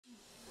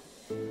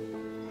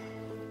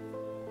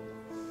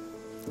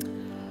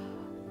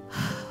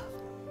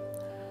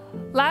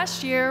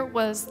Last year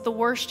was the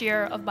worst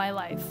year of my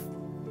life,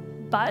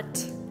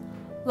 but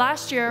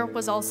last year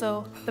was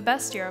also the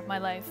best year of my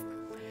life.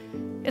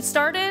 It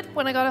started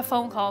when I got a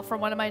phone call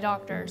from one of my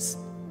doctors.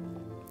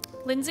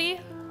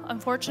 Lindsay,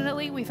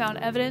 unfortunately, we found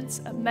evidence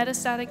of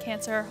metastatic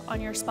cancer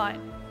on your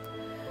spine.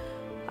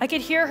 I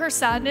could hear her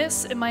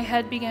sadness and my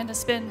head began to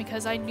spin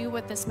because I knew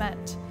what this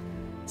meant.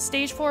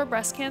 Stage 4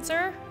 breast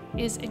cancer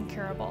is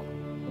incurable.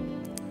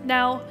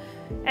 Now,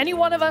 any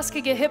one of us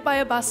could get hit by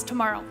a bus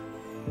tomorrow.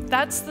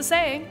 That's the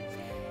saying.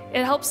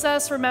 It helps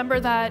us remember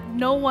that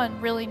no one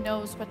really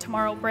knows what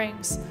tomorrow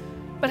brings,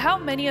 but how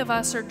many of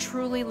us are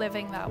truly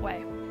living that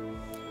way?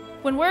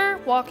 When we're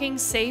walking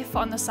safe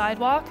on the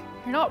sidewalk,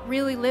 you're not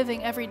really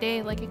living every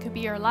day like it could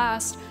be your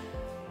last,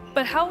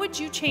 but how would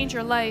you change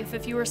your life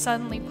if you were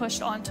suddenly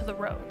pushed onto the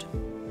road?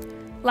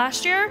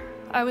 Last year,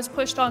 I was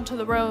pushed onto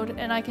the road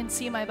and I can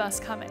see my bus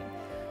coming,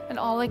 and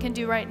all I can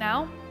do right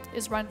now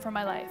is run for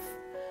my life.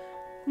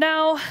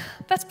 Now,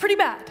 that's pretty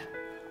bad,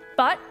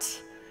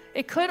 but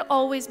it could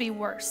always be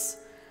worse.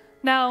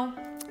 Now,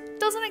 it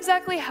doesn't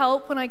exactly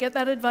help when I get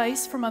that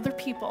advice from other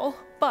people,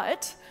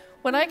 but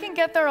when I can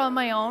get there on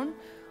my own,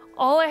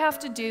 all I have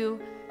to do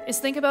is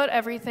think about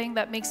everything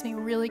that makes me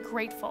really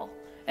grateful,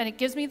 and it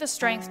gives me the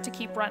strength to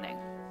keep running.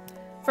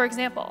 For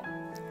example,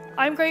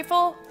 I'm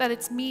grateful that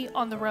it's me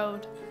on the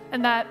road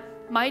and that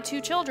my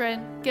 2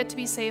 children get to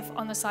be safe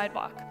on the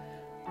sidewalk.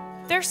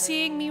 They're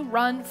seeing me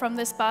run from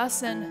this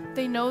bus and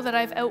they know that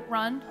I've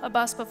outrun a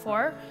bus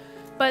before,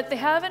 but they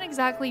haven't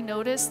exactly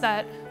noticed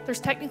that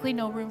there's technically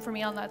no room for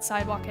me on that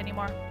sidewalk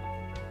anymore.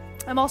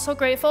 I'm also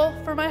grateful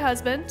for my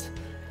husband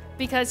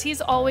because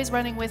he's always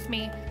running with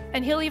me,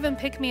 and he'll even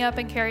pick me up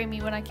and carry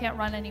me when I can't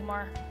run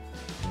anymore.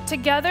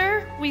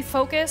 Together, we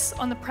focus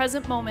on the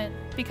present moment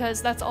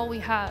because that's all we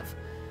have,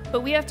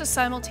 but we have to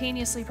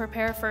simultaneously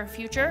prepare for a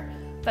future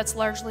that's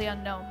largely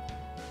unknown.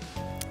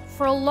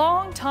 For a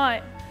long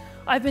time,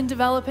 I've been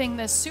developing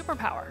this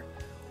superpower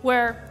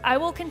where I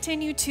will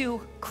continue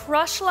to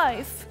crush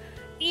life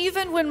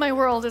even when my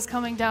world is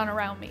coming down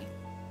around me.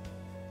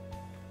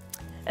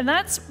 And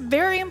that's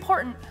very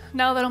important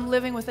now that I'm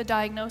living with a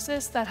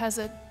diagnosis that has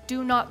a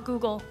do not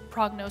Google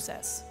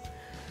prognosis.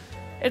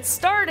 It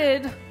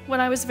started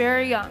when I was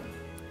very young,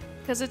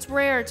 because it's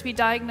rare to be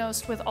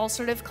diagnosed with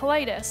ulcerative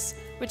colitis,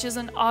 which is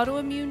an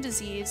autoimmune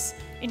disease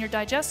in your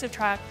digestive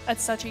tract at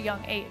such a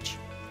young age.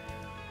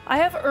 I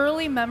have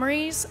early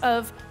memories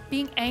of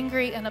being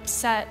angry and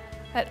upset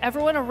at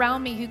everyone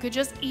around me who could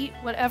just eat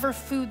whatever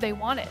food they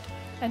wanted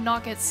and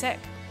not get sick.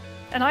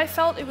 And I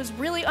felt it was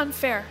really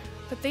unfair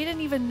that they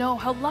didn't even know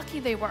how lucky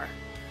they were.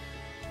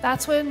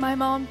 That's when my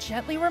mom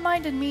gently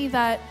reminded me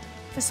that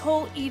this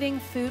whole eating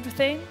food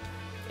thing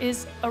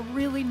is a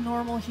really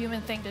normal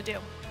human thing to do.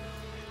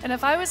 And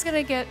if I was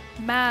gonna get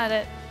mad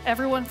at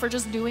everyone for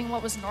just doing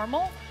what was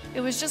normal,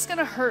 it was just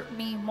gonna hurt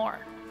me more.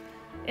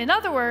 In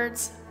other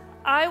words,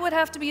 I would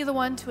have to be the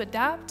one to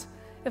adapt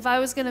if I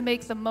was gonna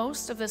make the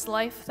most of this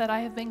life that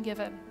I have been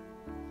given.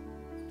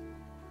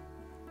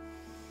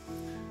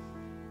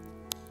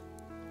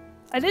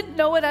 I didn't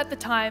know it at the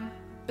time,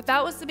 but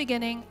that was the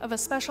beginning of a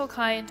special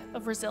kind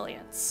of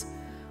resilience.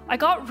 I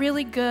got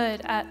really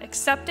good at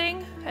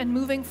accepting and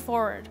moving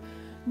forward,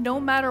 no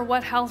matter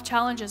what health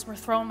challenges were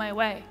thrown my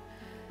way.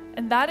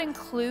 And that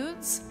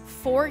includes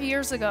 4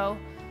 years ago,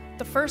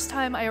 the first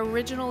time I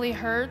originally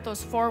heard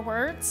those 4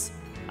 words,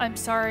 "I'm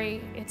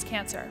sorry, it's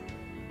cancer."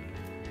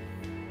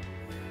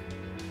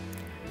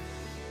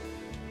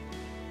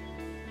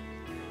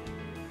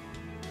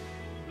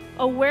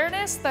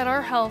 Awareness that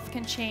our health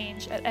can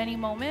change at any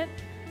moment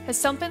is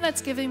something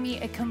that's given me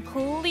a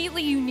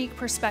completely unique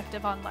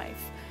perspective on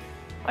life.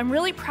 I'm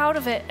really proud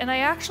of it, and I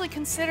actually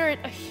consider it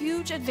a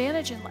huge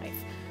advantage in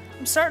life.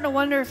 I'm starting to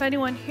wonder if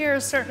anyone here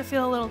is starting to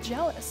feel a little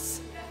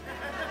jealous.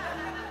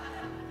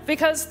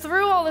 Because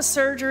through all the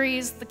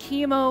surgeries, the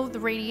chemo,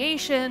 the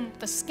radiation,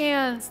 the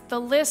scans, the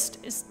list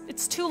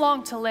it's too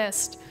long to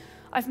list.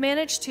 I've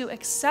managed to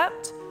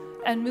accept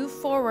and move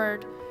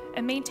forward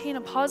and maintain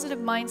a positive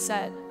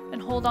mindset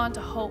and hold on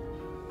to hope.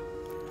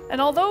 And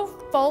although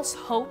false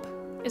hope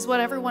is what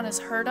everyone has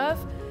heard of,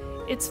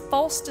 it's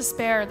false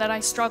despair that I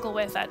struggle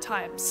with at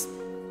times.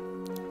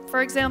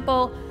 For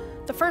example,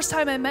 the first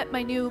time I met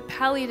my new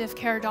palliative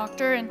care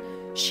doctor and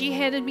she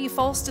handed me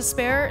false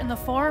despair in the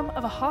form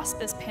of a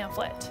hospice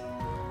pamphlet.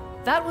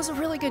 That was a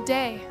really good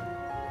day.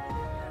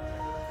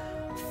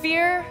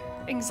 Fear,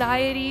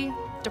 anxiety,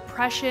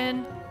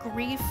 depression,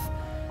 grief,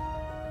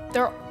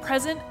 they're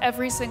present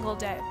every single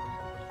day.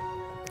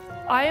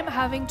 I am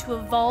having to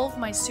evolve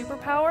my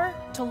superpower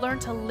to learn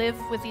to live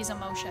with these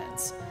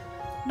emotions.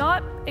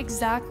 Not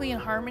exactly in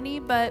harmony,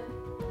 but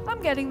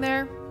I'm getting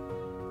there.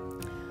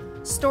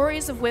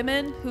 Stories of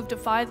women who've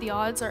defied the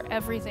odds are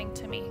everything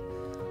to me,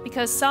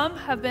 because some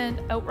have been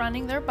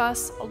outrunning their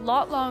bus a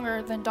lot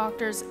longer than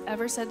doctors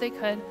ever said they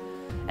could,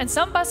 and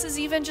some buses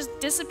even just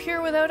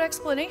disappear without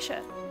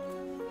explanation.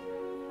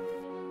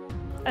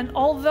 And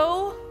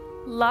although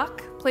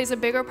luck plays a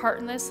bigger part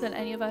in this than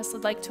any of us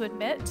would like to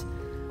admit,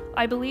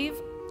 I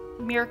believe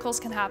miracles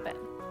can happen,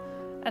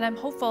 and I'm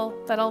hopeful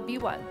that I'll be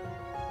one.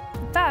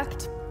 In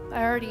fact,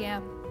 I already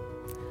am.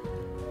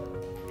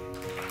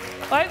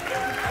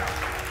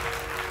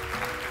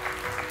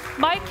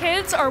 My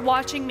kids are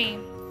watching me,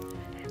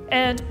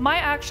 and my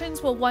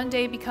actions will one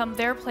day become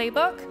their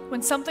playbook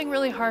when something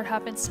really hard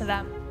happens to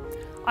them.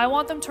 I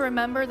want them to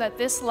remember that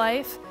this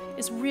life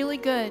is really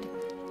good,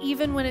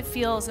 even when it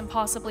feels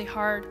impossibly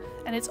hard,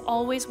 and it's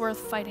always worth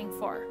fighting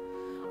for.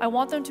 I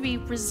want them to be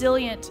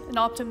resilient and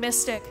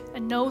optimistic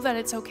and know that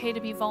it's okay to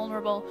be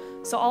vulnerable,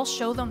 so I'll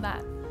show them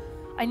that.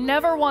 I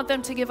never want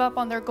them to give up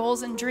on their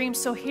goals and dreams,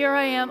 so here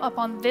I am up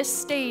on this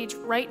stage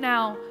right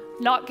now,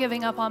 not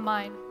giving up on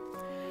mine.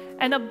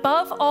 And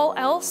above all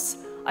else,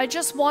 I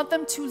just want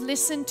them to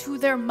listen to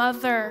their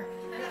mother.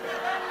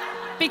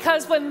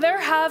 Because when they're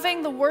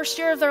having the worst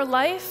year of their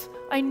life,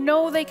 I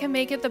know they can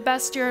make it the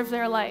best year of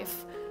their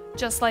life,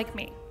 just like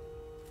me.